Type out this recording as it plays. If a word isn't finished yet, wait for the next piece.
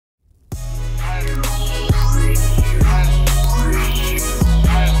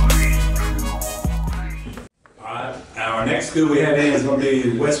school we have in is going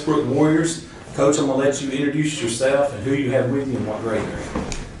to be Westbrook Warriors. Coach, I'm going to let you introduce yourself and who you have with you and what grade they're in.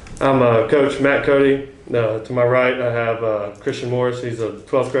 I'm Coach Matt Cody. To my right, I have Christian Morris. He's a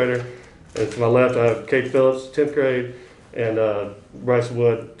 12th grader. And to my left, I have Kate Phillips, 10th grade, and Bryce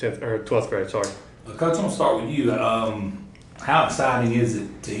Wood, 12th grade. Sorry. Coach, I'm going to start with you. How exciting is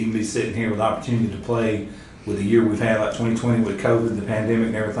it to even be sitting here with the opportunity to play with the year we've had, like 2020 with COVID, the pandemic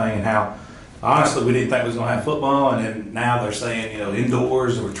and everything, and how honestly we didn't think we was going to have football, and then now they're saying,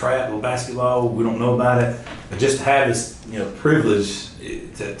 indoors or track or basketball, we don't know about it. But just to have this, privilege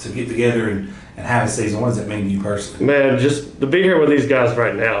to get together and have a season, what does that mean to you personally? Man, just to be here with these guys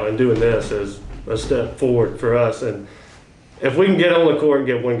right now and doing this is a step forward for us. And if we can get on the court and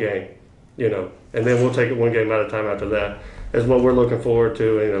get one game, and then we'll take it one game at a time after that, is what we're looking forward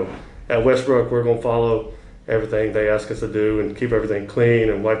to. At Westbrook, we're going to follow everything they ask us to do and keep everything clean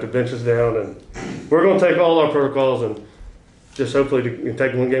and wipe the benches down. And we're going to take all our protocols and just hopefully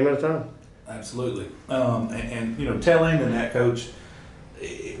take one game at a time. Absolutely. Tell Landon that, Coach,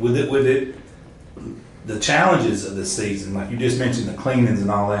 with it, the challenges of this season, like you just mentioned, the cleanings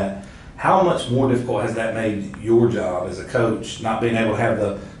and all that, how much more difficult has that made your job as a coach, not being able to have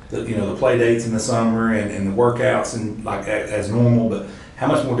the play dates in the summer and the workouts and like as normal, but how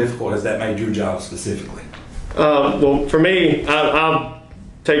much more difficult has that made your job specifically? Well, for me, I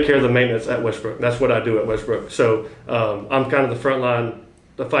take care of the maintenance at Westbrook. That's what I do at Westbrook. So I'm kind of the front line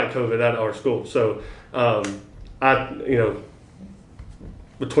to fight COVID at our school. So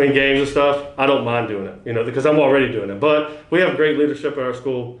between games and stuff, I don't mind doing it, because I'm already doing it. But we have great leadership at our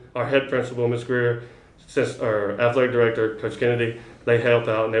school. Our head principal, Ms. Greer, our athletic director, Coach Kennedy, they help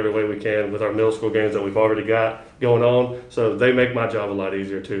out in every way we can with our middle school games that we've already got going on. So they make my job a lot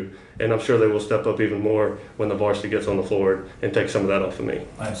easier too. And I'm sure they will step up even more when the varsity gets on the floor and take some of that off of me.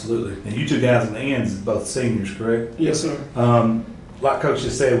 Absolutely. And you two guys in the ends, both seniors, correct? Yes, sir. Like Coach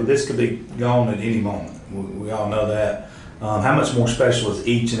just said, this could be gone at any moment. We all know that. How much more special is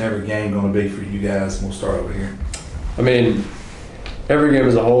each and every game going to be for you guys? We'll start over here. I mean, every game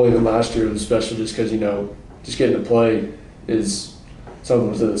as a whole, even last year was special just because, just getting to play is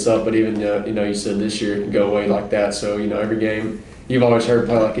something to us up. But even, you said this year it can go away like that. So, every game, you've always heard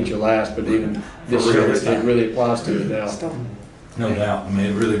play like it's your last, but even this year it really applies to it now. No doubt. I mean,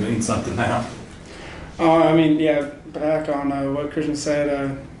 it really means something now. Back on what Christian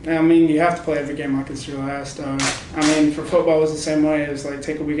said, you have to play every game like it's your last. For football, it's the same way. It's like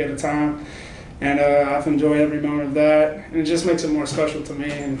take a week at a time, and I've enjoyed every moment of that. And it just makes it more special to me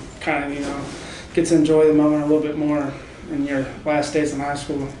and kind of, get to enjoy the moment a little bit more in your last days in high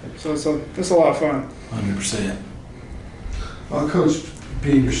school. So it's a lot of fun. 100%. Coach,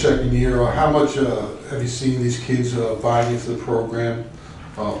 being your second year, how much have you seen these kids buying into the program?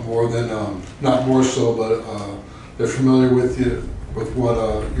 More than, not more so, but they're familiar with you, with what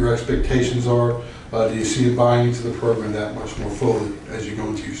your expectations are. Do you see it buying into the program that much more fully as you go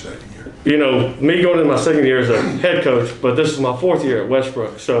into your second year? Me going into my second year as a head coach, but this is my fourth year at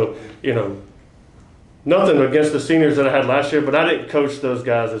Westbrook. So, nothing against the seniors that I had last year, but I didn't coach those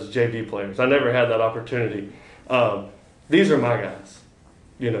guys as JV players. I never had that opportunity. These are my guys.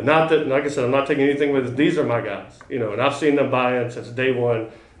 Not that, like I said, I'm not taking anything with it. These are my guys, and I've seen them buy in since day one,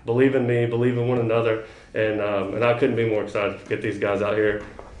 believe in me, believe in one another, and I couldn't be more excited to get these guys out here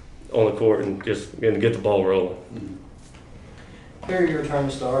on the court and just get the ball rolling. Who are your returning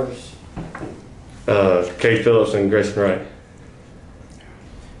starters? Kate Phillips and Grayson Wright.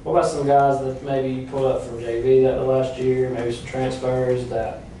 What about some guys that maybe you pulled up from JV that the last year, maybe some transfers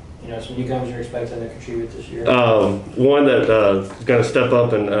that, some newcomers you're expecting to contribute this year? One that is going to step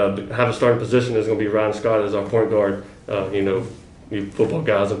up and have a starting position is going to be Ryan Scott as our point guard. You football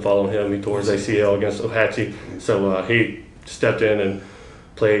guys have followed him. He tore his ACL against Ohatchee. So he stepped in and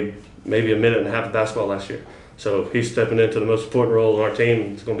played maybe a minute and a half of basketball last year. So he's stepping into the most important role on our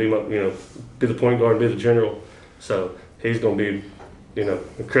team. It's going to be, be the point guard and be the general. So he's going to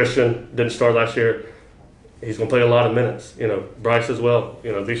be, Christian didn't start last year. He's going to play a lot of minutes. Bryce as well.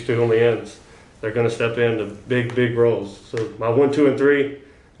 These two on the ends, they're going to step into big, big roles. So my 1, 2, and 3,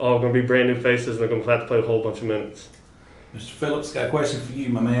 all going to be brand new faces, and they're going to have to play a whole bunch of minutes. Mr. Phillips, got a question for you,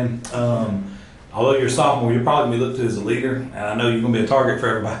 my man. Although you're a sophomore, you're probably going to be looked to as a leader, and I know you're going to be a target for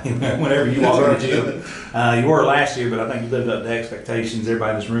everybody whenever you walk in the gym. You were last year, but I think you lived up to expectations.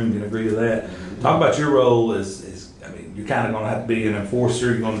 Everybody in this room can agree with that. Talk about your role as you're kind of going to have to be an enforcer.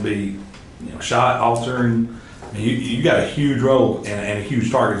 You're going to be, shot, altering. You got a huge role and a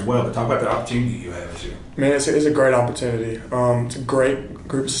huge target as well. But talk about the opportunity you have this year. Man, it's a great opportunity. It's a great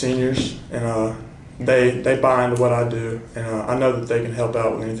group of seniors, and they buy into what I do, and I know that they can help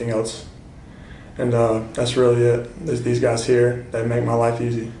out with anything else and that's really it. There's these guys here, they make my life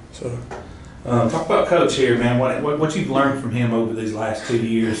easy. So. Talk about Coach here, man. What you've learned from him over these last 2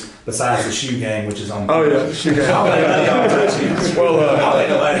 years, besides the shoe game, which is on. Oh yeah, the shoe game. I'll let y'all touch him. Well, I'll let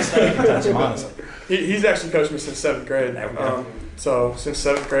nobody stay and touch him, honestly. He's actually coached me since 7th grade. So since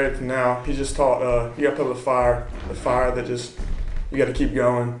 7th grade to now, he just taught you got to put the fire that just you got to keep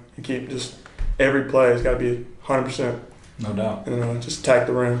going and keep just every play has got to be 100%. No doubt. And just attack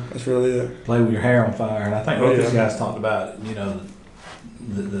the rim. That's really it. Play with your hair on fire, and I think what these guys talked about, you know,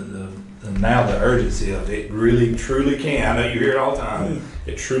 now the urgency of it really truly can. I know you hear it all the time.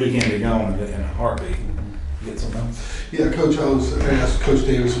 It truly can be going in a heartbeat. Get some else. Yeah, Coach, I asked Coach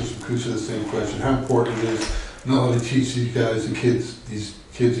Davis and Kusa the same question. How important it is not only to teach these guys, these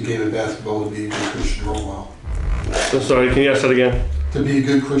kids a game of basketball, to be a good Christian role model? So sorry, can you ask that again? To be a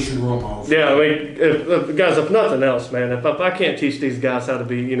good Christian role model. Yeah, I mean, if nothing else, man, if I can't teach these guys how to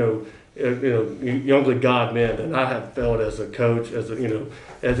be, youngly God men, then I have failed as a coach, as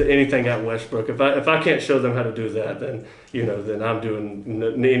anything at Westbrook. If I can't show them how to do that, then I'm doing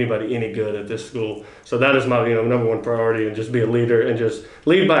anybody any good at this school. So that is my number one priority, and just be a leader and just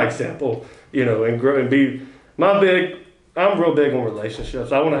lead by example, and grow and be I'm real big on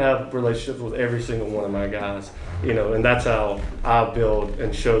relationships. I want to have relationships with every single one of my guys, and that's how I build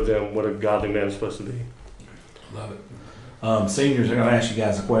and show them what a godly man is supposed to be. Love it. Seniors, I'm going to ask you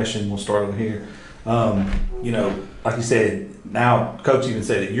guys a question. We'll start over here. Like you said, now Coach even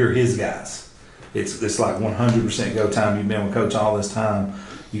said that you're his guys. It's like 100% go time. You've been with Coach all this time.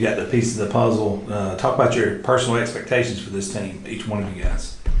 You got the pieces of the puzzle. Talk about your personal expectations for this team, each one of you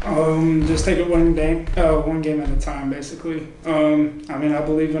guys. Just take it one game at a time, basically. I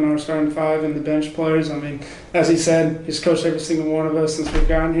believe in our starting five and the bench players. As he said, he's coached every single one of us since we've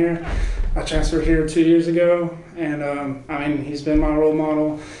gotten here. I transferred here 2 years ago, and he's been my role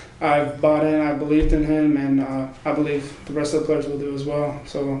model. I've bought in, I believed in him, and I believe the rest of the players will do as well.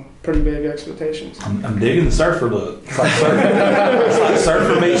 So pretty big expectations. I'm digging the surfer look. It's like surfer, it's like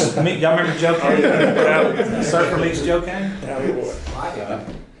surfer meets. Y'all remember Joe Kane? Surfer meets Joe Kane?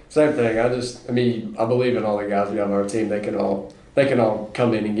 Same thing. I believe in all the guys we have on our team. They can all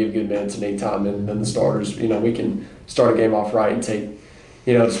come in and give good minutes at any time, and then the starters. We can start a game off right and take.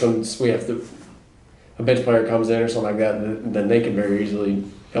 Just when we have a bench player comes in or something like that, then they can very easily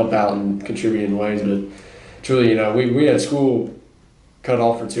help out and contribute in ways. But truly, we had school cut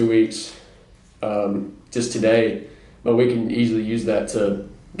off for 2 weeks just today, but we can easily use that to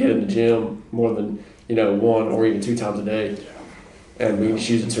get in the gym more than 1 or even 2 times a day, and we can just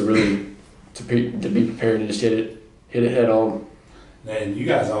use it to really to be prepared and just hit it head on. And you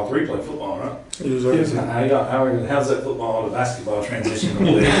guys all three play football, right? Yes. How's that football to basketball transition?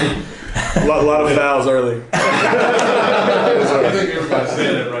 A lot of fouls early. I think everybody's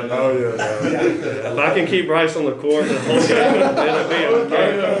saying it right now. Oh yeah. If I can keep Bryce on the court the whole game, it'll be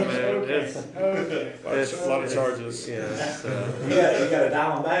okay, man. It's A lot of charges. You got to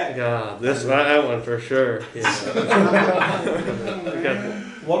dial them back. God, that one for sure.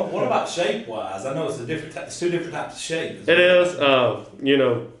 What about shape wise? I know it's it's 2 different types of shape. It is,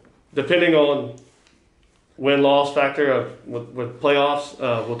 depending on win-loss factor with playoffs,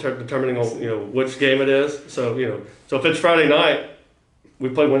 will determining on which game it is. So so if it's Friday night, we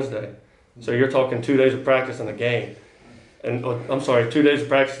play Wednesday. So you're talking 2 days of practice and a game. And 2 days of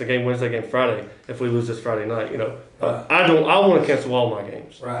practice, the game Wednesday, game Friday. If we lose this Friday night, I want to cancel all my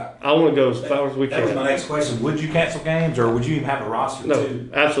games. Right. I want to go as far as we can. That was my next question. Would you cancel games, or would you even have a roster too?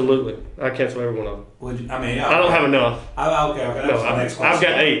 No, absolutely. I cancel every one of them. Would you, I don't have enough. Okay. That was my next question. I've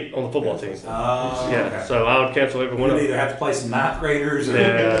got 8 on the football team. Okay. So I would cancel every one of them. We'd either have to play some 9th graders, or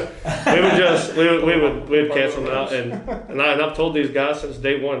we'd cancel them out, and I've told these guys since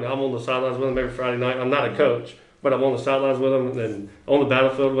day one. I'm on the sidelines with them every Friday night. I'm not a coach, but I'm on the sidelines with them and on the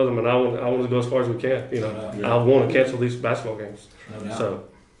battlefield with them, and I want to go as far as we can. I want to cancel these basketball games. No doubt. So.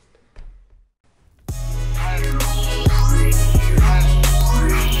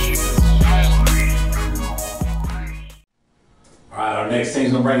 All right, our next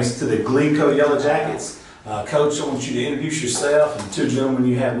team's going to bring us to the Glencoe Yellow Jackets. Coach, I want you to introduce yourself and 2 gentlemen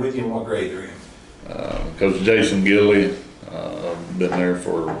you have with you and what grade they're in. Coach Jason Gilly. I've been there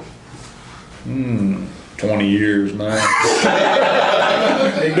for 20 years now.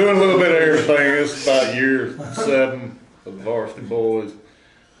 Doing a little bit of everything. It's about year 7 of the varsity boys.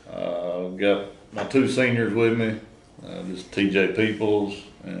 Got my 2 seniors with me, just TJ Peoples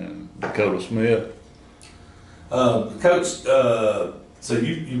and Dakota Smith. Coach, so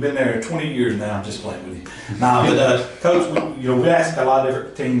you've been there 20 years now. I'm just playing with you. Coach, we asked a lot of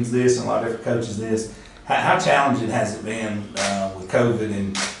different teams this and a lot of different coaches this. How challenging has it been with COVID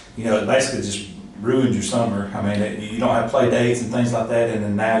and basically just ruined your summer? I mean, you don't have play dates and things like that, and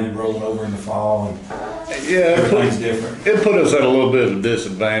then now you're rolling over in the fall, and everything's different. It put us at a little bit of a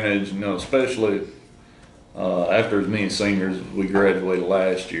disadvantage, especially after as many seniors as we graduated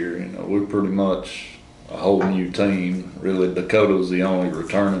last year. We're pretty much a whole new team. Really, Dakota's the only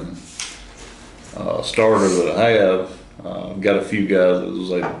returning starter that I have. Got a few guys that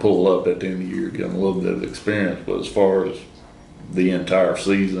was able to pull up at the end of the year, getting a little bit of experience, but as far as the entire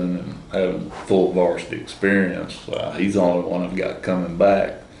season and having full varsity experience, he's the only one I've got coming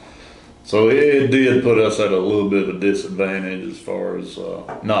back. So it did put us at a little bit of a disadvantage as far as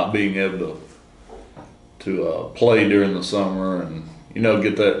not being able to play during the summer and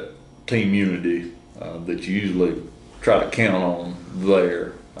get that team unity that you usually try to count on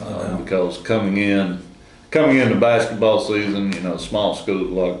there, because coming into basketball season, small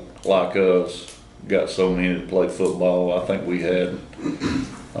schools like us got so many that play football. I think we had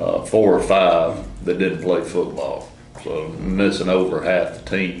 4 or 5 that didn't play football, so missing over half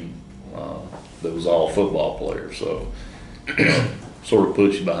the team that was all football players. So sort of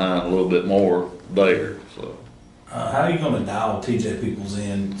puts you behind a little bit more there. So how are you going to dial TJ Peoples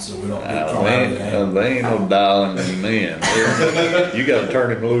in so we don't get thrown out of the game? They ain't no dialing him in. You got to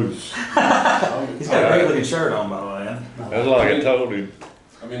turn him loose. He's got a great looking shirt on, by the way. That's like I told him.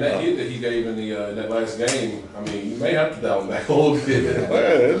 I mean, that hit that he gave in the that last game, I mean, you may have to dial him back a little bit.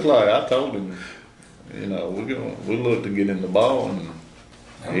 Well, it's like I told him, we look to get in the ball, and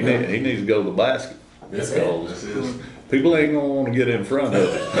he needs to go to the basket. Because people ain't gonna want to get in front of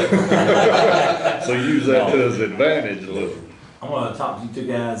it. So use that to his advantage a little. I want to talk to you two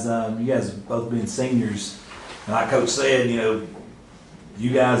guys. You guys have both been seniors, and like Coach said, you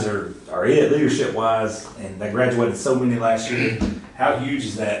guys are it leadership-wise, and they graduated so many last year. How huge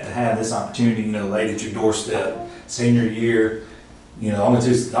is that to have this opportunity, laid at your doorstep, senior year? The only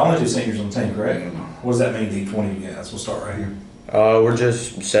two seniors on the team, correct? What does that mean to each one of you guys? We'll start right here. We're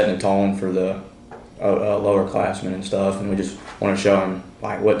just setting a tone for the lower classmen and stuff, and we just want to show them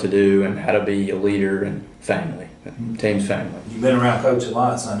what to do and how to be a leader and family, team's family. You've been around Coach a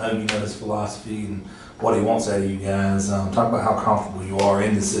lot, so I know you know his philosophy and what he wants out of you guys. Talk about how comfortable you are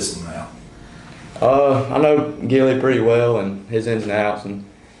in the system now. I know Gilly pretty well and his ins and outs, and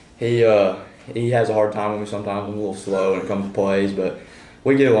he has a hard time with me sometimes. I'm a little slow when it comes to plays, but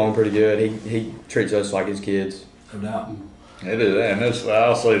we get along pretty good. He treats us like his kids. No doubt. It is, and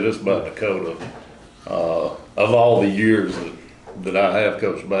I'll say this about Dakota. Of all the years that I have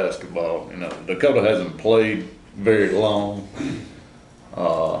coached basketball, Dakota hasn't played very long,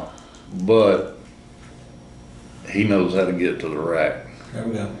 but he knows how to get to the rack. There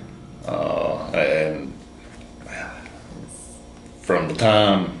we go. And from the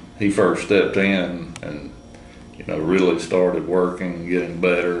time he first stepped in and really started working, getting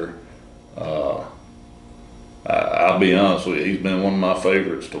better, I'll be honest with you, he's been one of my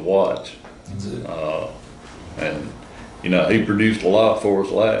favorites to watch. That's it. And he produced a lot for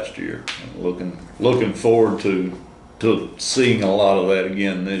us last year. Looking forward to seeing a lot of that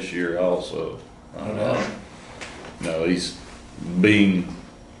again this year also. He's being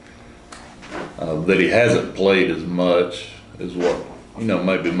that he hasn't played as much as what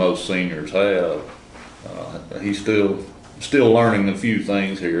maybe most seniors have. He's still learning a few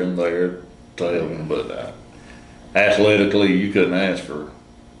things here and there to help him, but athletically, you couldn't ask for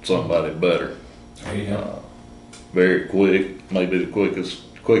somebody better. There you go. Very quick, maybe the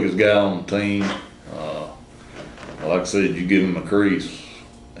quickest guy on the team. Like I said, you give him a crease,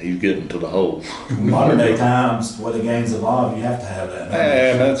 he's getting to the hole. Modern day times, where the game's evolved, you have to have that.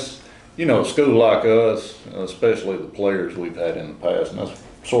 And that's, a school like us, especially the players we've had in the past, and that's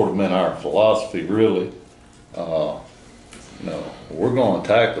sort of been our philosophy, really. We're going to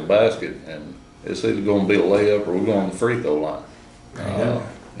attack the basket, and it's either going to be a layup or we're going to the free throw line.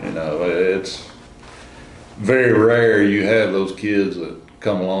 It's very rare you have those kids that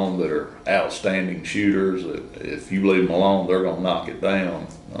come along that are outstanding shooters. That if you leave them alone, they're going to knock it down.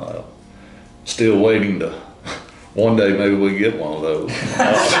 Still waiting to one day maybe we get one of those.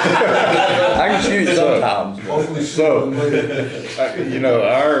 I can shoot sometimes.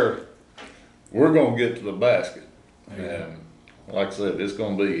 We're going to get to the basket. And like I said, it's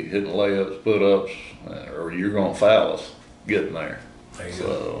going to be hitting layups, put-ups, or you're going to foul us getting there.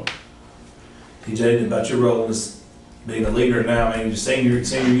 So, TJ, about your role as being a leader now, your senior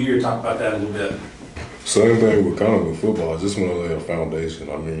year, talk about that a little bit. Same thing with kind of with football. I just want to lay a foundation.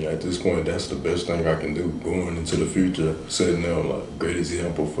 At this point, that's the best thing I can do going into the future, setting them a great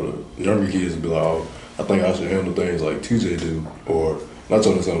example for the younger kids to be like, oh, I think I should handle things like TJ do, or not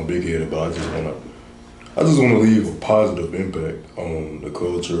trying to sound big-headed, but I just want to leave a positive impact on the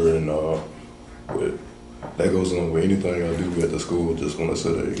culture and But that goes on with anything I do at the school. Just want to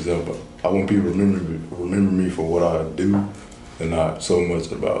set an example. I want people to remember me for what I do, and not so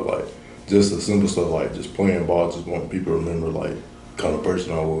much about like just the simple stuff like just playing ball. Just want people to remember like kind of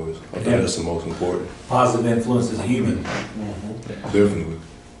person I was. I think that's the most important. Positive influence as a human. Definitely.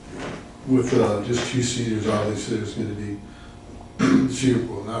 With just 2 seniors, obviously there's going to be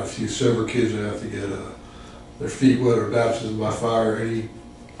several kids that have to get their feet wet or baptism by fire. Any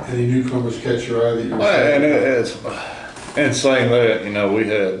newcomers catch your eye that you're And saying that, you know, we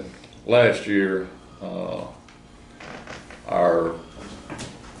had last year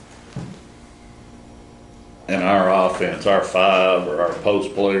in our offense, our 5 or our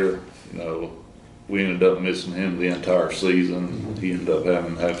post player, you know, we ended up missing him the entire season. He ended up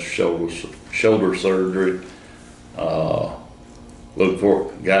having to have shoulder surgery.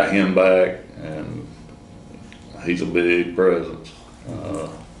 Got him back, and he's a big presence.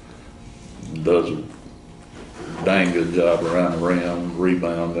 Does a dang good job around the rim,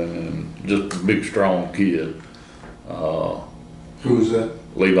 rebounding, and just a big, strong kid. Who is that?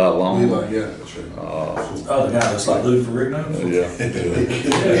 Levi Long. Levi, yeah, that's right. Oh, the guy that's like Lou Ferrigno? He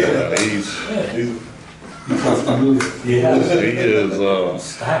is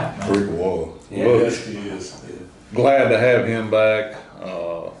Stop, man. Brick wall. Yes, he is. glad to have him back.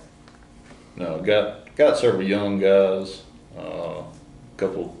 Got several young guys, a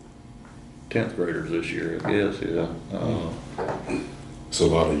couple 10th graders this year, I guess. Yeah. It's a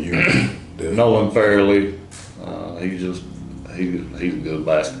lot of youth. Nolan Fairley, he's a good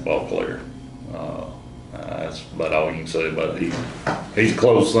basketball player. That's about all you can say about it. He's the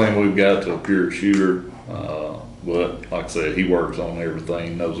closest thing we've got to a pure shooter. But like I said, he works on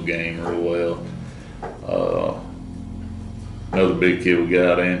everything, knows the game real well. Another big kid we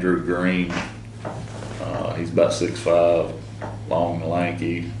got, Andrew Green. He's about 6'5", long and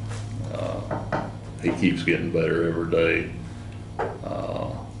lanky. He keeps getting better every day.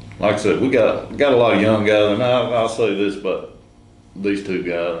 Like I said, we got a lot of young guys, and I'll say this, but these two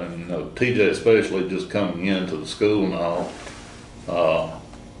guys, and TJ especially, just coming into the school and all,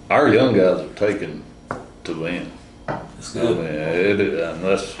 our young guys are taking to them. That's good. I mean, and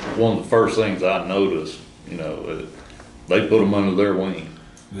that's one of the first things I noticed. They put them under their wing.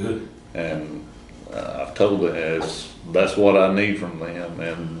 Good. And I've told them that's what I need from them,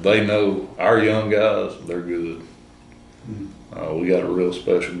 and they know our young guys, they're good. We got a real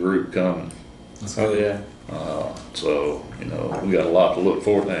special group coming. Oh yeah. So we got a lot to look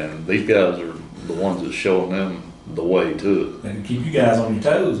forward to, and these guys are the ones that's showing them the way to it. And keep you guys on your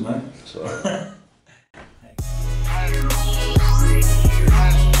toes, man. So.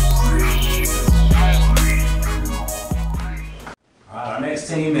 Our next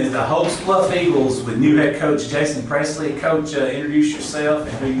team is the Hokes Bluff Eagles with new head coach Jason Presley. Coach, introduce yourself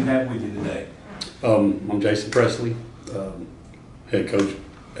and who you have with you today. I'm Jason Presley, head coach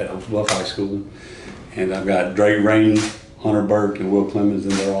at Hokes Bluff High School, and I've got Dre Rainey, Hunter Burke, and Will Clemens,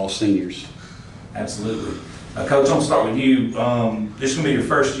 and they're all seniors. Absolutely. Coach, I'm going to start with you. This is going to be your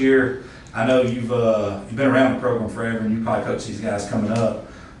first year. I know you've been around the program forever, and you probably coach these guys coming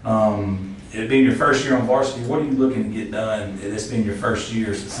up. It being your first year on varsity, what are you looking to get done? It's been your first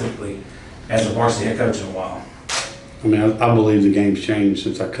year specifically as a varsity head coach in a while. I mean, I believe the game's changed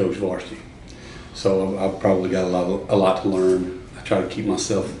since I coached varsity, so I've probably got a lot to learn. I try to keep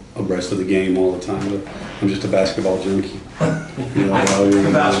myself abreast of the game all the time, but I'm just a basketball junkie. I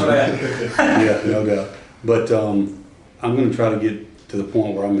can vouch for that. Yeah, no doubt. But I'm going to try to get to the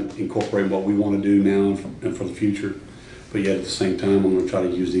point where I'm incorporating what we want to do now and for the future. But yet at the same time, I'm going to try to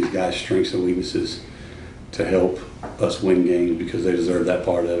use these guys' strengths and weaknesses to help us win games because they deserve that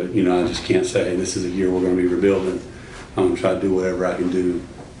part of it. I just can't say, hey, this is a year we're going to be rebuilding. I'm going to try to do whatever I can do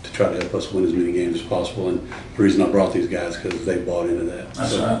to try to help us win as many games as possible. And the reason I brought these guys is because they bought into that.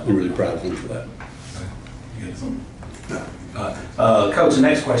 That's so right. I'm really proud of them for that. You get some? Coach, the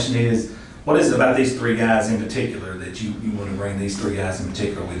next question is, what is it about these three guys in particular that you want to bring these three guys in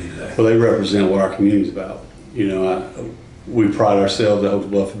particular with you today? Well, they represent what our community is about. We pride ourselves at Hokes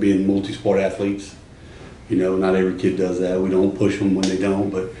Bluff being multi-sport athletes. Not every kid does that. We don't push them when they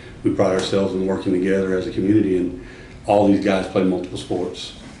don't, but we pride ourselves in working together as a community. And all these guys play multiple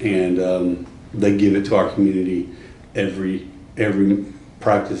sports, and they give it to our community every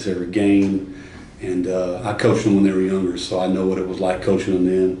practice, every game. And I coached them when they were younger, so I know what it was like coaching them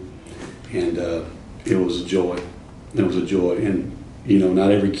then. And it was a joy. It was a joy. And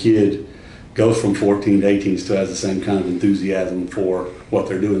not every kid goes from 14 to 18 still has the same kind of enthusiasm for what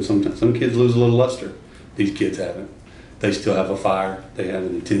they're doing. Sometimes some kids lose a little luster. These kids haven't. They still have a fire. They have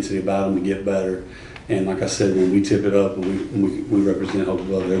an intensity about them to get better. And like I said, when we tip it up and we represent Hokes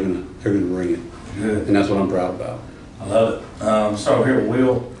Bluff, they're gonna bring it. Good. And that's what I'm proud about. I love it. Start over here with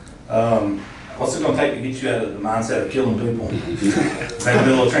Will. What's it going to take to get you out of the mindset of killing people? Maybe do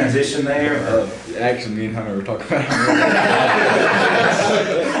a little transition there? Actually, me and Hunter were talking about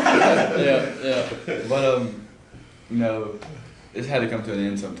it. yeah. But, you know, it's had to come to an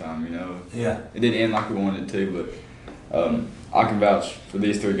end sometime, you know. Yeah. It didn't end like we wanted it to, but I can vouch for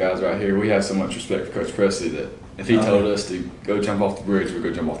these three guys right here. We have so much respect for Coach Presley that if he told us to go jump off the bridge, we'd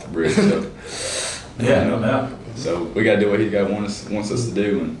go jump off the bridge. So, Yeah, no doubt. So we got to do what he's wants us to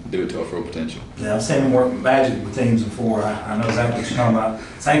do and do it to our full potential. Yeah, I've seen him work Magic with teams before. I know exactly what you're talking about.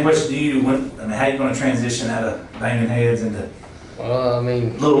 Same question to you. How are you going to transition out of banging heads into Well, I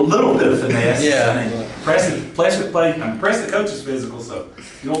mean, little bit of finesse? Yeah. I mean, press the coach is physical, so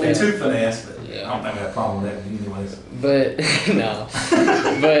you won't be too finesse, but I don't think I have a problem with that anyways. but no,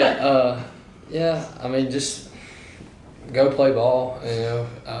 but yeah, I mean, just go play ball. You know,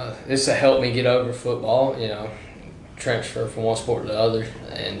 this will help me get over football. You know, transfer from one sport to the other,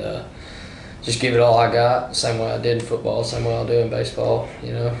 and just give it all I got. The same way I did in football, same way I'll do in baseball.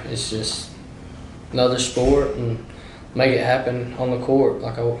 You know, it's just another sport, and make it happen on the court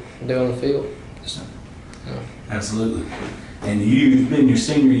like I do on the field. So, you know. Absolutely. And you've been your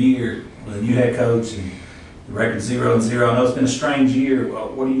senior year with a new head coach and the record 0-0. I know it's been a strange year.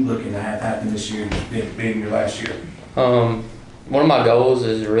 What are you looking to have happen this year, being your last year? One of my goals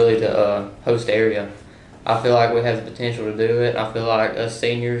is really to host area. I feel like we have the potential to do it. I feel like us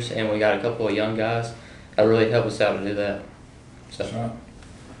seniors and we got a couple of young guys that really help us out to do that. So. That's right.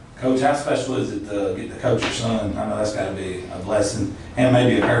 Coach, how special is it to get to coach your son? I know that's got to be a blessing and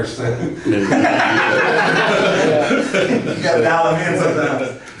maybe a curse too. You got to dial him in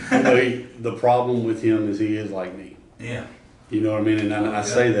sometimes. The problem with him is he is like me. Yeah. You know what I mean? And I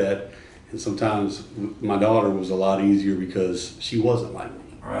say that, and sometimes my daughter was a lot easier because she wasn't like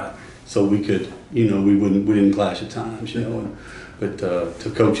me. Right. So we could, you know, we didn't clash at times, you know. But to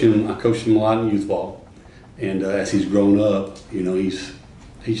coach him, I coached him a lot in youth ball, and as he's grown up, you know, he's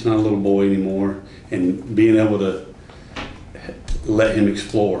not a little boy anymore, and being able to let him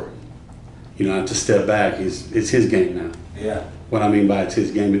explore, you know, to step back, it's his game now. Yeah. What I mean by it's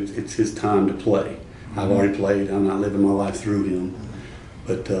his game, it's his time to play. I've already played. I'm not living my life through him.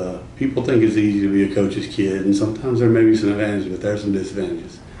 But people think it's easy to be a coach's kid, and sometimes there may be some advantages, but there's some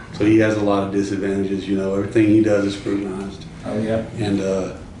disadvantages. So he has a lot of disadvantages. You know, everything he does is scrutinized. Oh yeah. And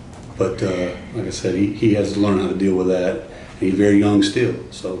but like I said, he has to learn how to deal with that. And he's very young still,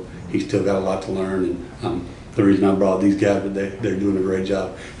 so he's still got a lot to learn. And the reason I brought these guys, but they're doing a great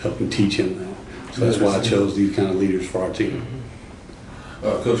job helping teach him that. So that's why I chose these kind of leaders for our team.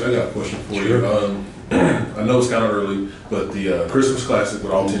 Coach, I got a question for you. I know it's kind of early, but the Christmas Classic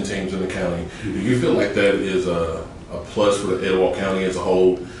with all 10 teams in the county, do you feel like that is a plus for the Etowah County as a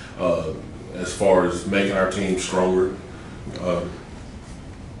whole, as far as making our team stronger?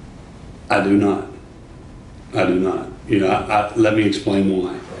 I do not. You know, let me explain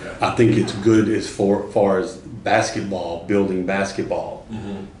why. Okay. I think it's good as far as basketball, building basketball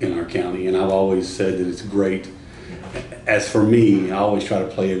in our county, and I've always said that it's great. As for me, I always try to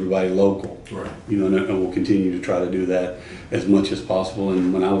play everybody local. Right. You know, and we'll continue to try to do that as much as possible.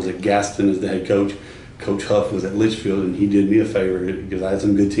 And when I was at Gaston as the head coach, Coach Huff was at Litchfield, and he did me a favor because I had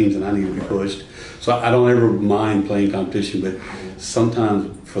some good teams and I needed to be pushed. So I don't ever mind playing competition, but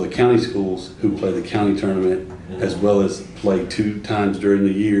sometimes for the county schools who play the county tournament as well as play 2 times during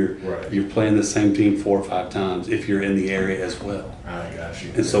the year, you're playing the same team 4 or 5 times if you're in the area as well. I got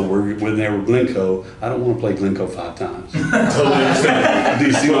you. And so when they were Glencoe, I don't want to play Glencoe 5 times. Totally understand. Do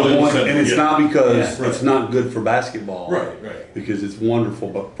you see my point? And it's not because it's not good for basketball. Right. Because it's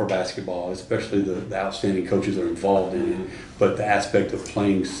wonderful for basketball, especially the outstanding coaches that are involved in it. But the aspect of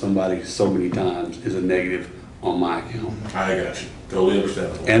playing somebody so many times is a negative on my account. I got you. Totally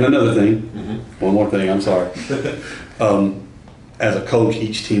understandable. And another thing, one more thing, I'm sorry. As a coach,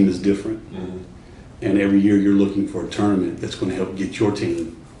 each team is different. And every year you're looking for a tournament that's going to help get your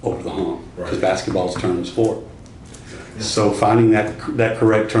team over the hump. Because basketball is a tournament sport. So finding that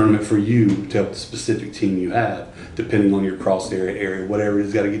correct tournament for you to help the specific team you have, depending on your cross area, whatever it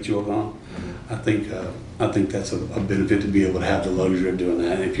is, got to get you over the hump. I think that's a benefit to be able to have the luxury of doing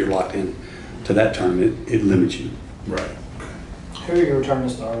that. And if you're locked in to that tournament, it limits you. Right. Who are your returning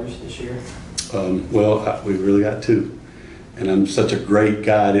starters this year? Well, we really got 2. And I'm such a great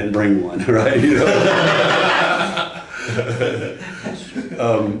guy, I didn't bring one, right? You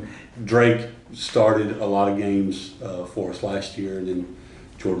know? Drake started a lot of games for us last year, and then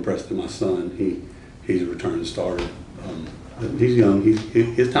Jordan Preston, my son, he's a returning starter. He's young,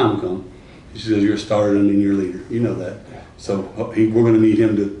 his time will come. He says you're a starter and then you're a leader. You know that. So we're going to need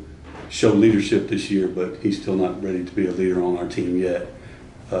him to show leadership this year, but he's still not ready to be a leader on our team yet.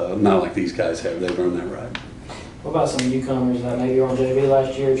 Not like these guys have. They've earned that right. What about some newcomers that maybe were on JV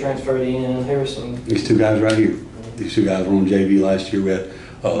last year, transferred in? Who are some? These two guys right here. These two guys were on JV last year. We had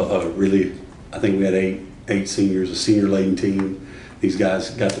I think we had eight seniors, a senior-laden team. These guys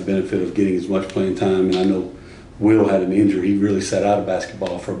got the benefit of getting as much playing time, and I know Will had an injury. He really sat out of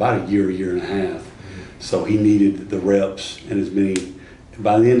basketball for about a year and a half. So he needed the reps and as many.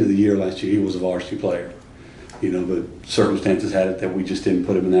 By the end of the year last year, he was a varsity player. But circumstances had it that we just didn't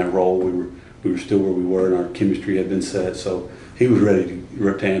put him in that role. We were still where we were, and our chemistry had been set. So he was ready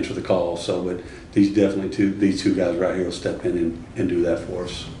to answer the call. So, but these two guys right here will step in and do that for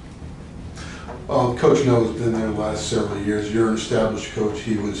us. Coach Noah's been there the last several years. You're an established coach.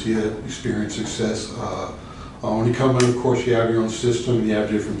 He had experienced success. When you come in, of course, you have your own system and you have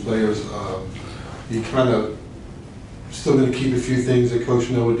different players. You kind of still going to keep a few things that Coach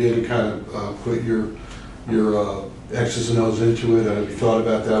Noah did and kind of put your X's and O's into it. Have you thought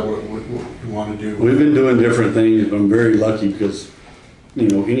about that? What you want to do? We've been doing different things. I'm very lucky because,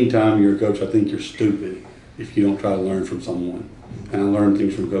 anytime you're a coach, I think you're stupid if you don't try to learn from someone. And I learned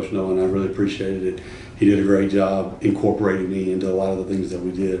things from Coach Noah, and I really appreciated it. He did a great job incorporating me into a lot of the things that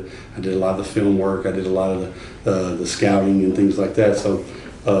we did. I did a lot of the film work. I did a lot of the scouting and things like that. So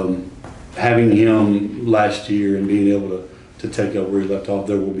having him last year and being able to take up where he left off,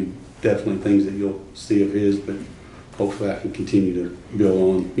 there will be definitely things that you'll see of his, but hopefully I can continue to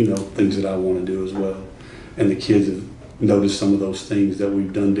build on, things that I want to do as well. And the kids have noticed some of those things that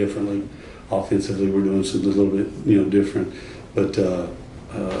we've done differently. Offensively, we're doing something a little bit, different. But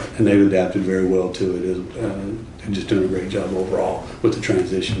and they've adapted very well to it. They're just doing a great job overall with the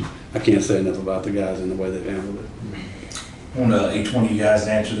transition. I can't say enough about the guys and the way they've handled it. I want each one of you guys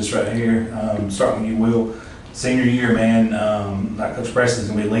to answer this right here. Starting with you, Will. Senior year, man, like Coach Preston's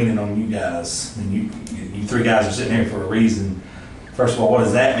going to be leaning on you guys. And you three guys are sitting here for a reason. First of all, what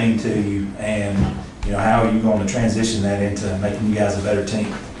does that mean to you? And, how are you going to transition that into making you guys a better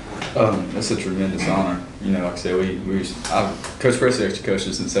team? It's a tremendous honor. Like I said, Coach Preston actually coached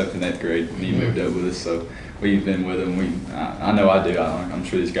us in 7th and 8th grade, and he moved up with us, so we've been with him. I know I do. I'm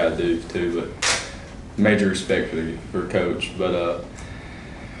sure these guys do too. But major respect for Coach. But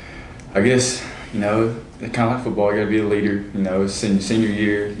I guess kind of like football, you got to be a leader. It's senior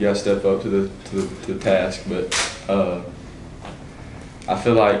year, you got to step up to the task. But I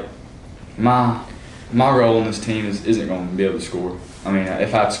feel like my role in this team isn't going to be able to score. I mean,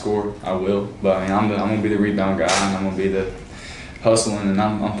 if I have to score, I will. But I'm going to be the rebound guy, and I'm going to be the hustling, and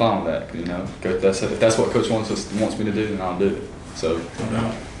I'm fine with that. If that's what Coach wants me to do, then I'll do it. So,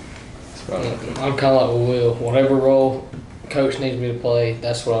 I'm kind of like Will. Whatever role Coach needs me to play,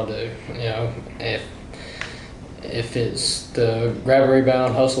 that's what I'll do. If it's the grab a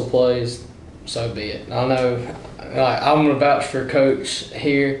rebound, hustle plays, so be it. I know, I'm going to vouch for Coach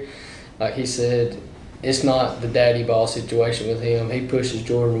here. Like he said, it's not the daddy ball situation with him. He pushes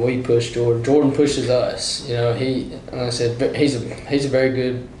Jordan, we push Jordan. Jordan pushes us. Like I said, he's a very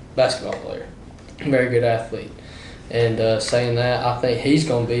good basketball player, very good athlete. And saying that, I think he's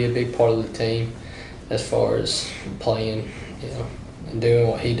going to be a big part of the team as far as playing, and doing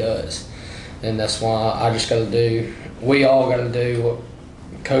what he does. And that's why we all got to do what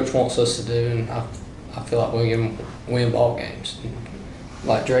Coach wants us to do, and I feel like we can win ball games.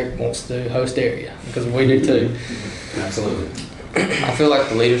 Like Drake wants to host area, because we do too. Absolutely. I feel like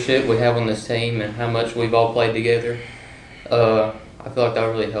the leadership we have on this team and how much we've all played together, I feel like that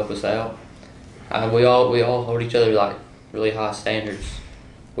would really help us out. We all hold each other like really high standards.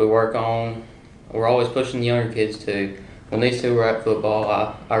 We're always pushing the younger kids too. When these two were at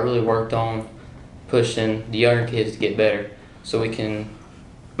football, I really worked on pushing the younger kids to get better so we can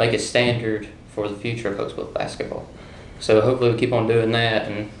make a standard for the future of Hokes Bluff basketball. So hopefully we keep on doing that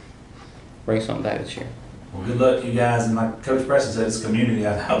and bring something back this year. Well, good luck to you guys. And like Coach Preston said, it's a community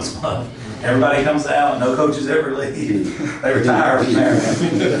out of Hokes Bluff. Everybody comes out. No coaches ever leave. They retire from there.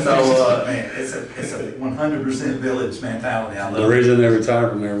 So, man, it's a 100% village mentality. I love the reason they retire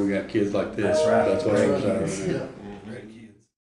from there, we got kids like this. That's right. That's why they retire from there.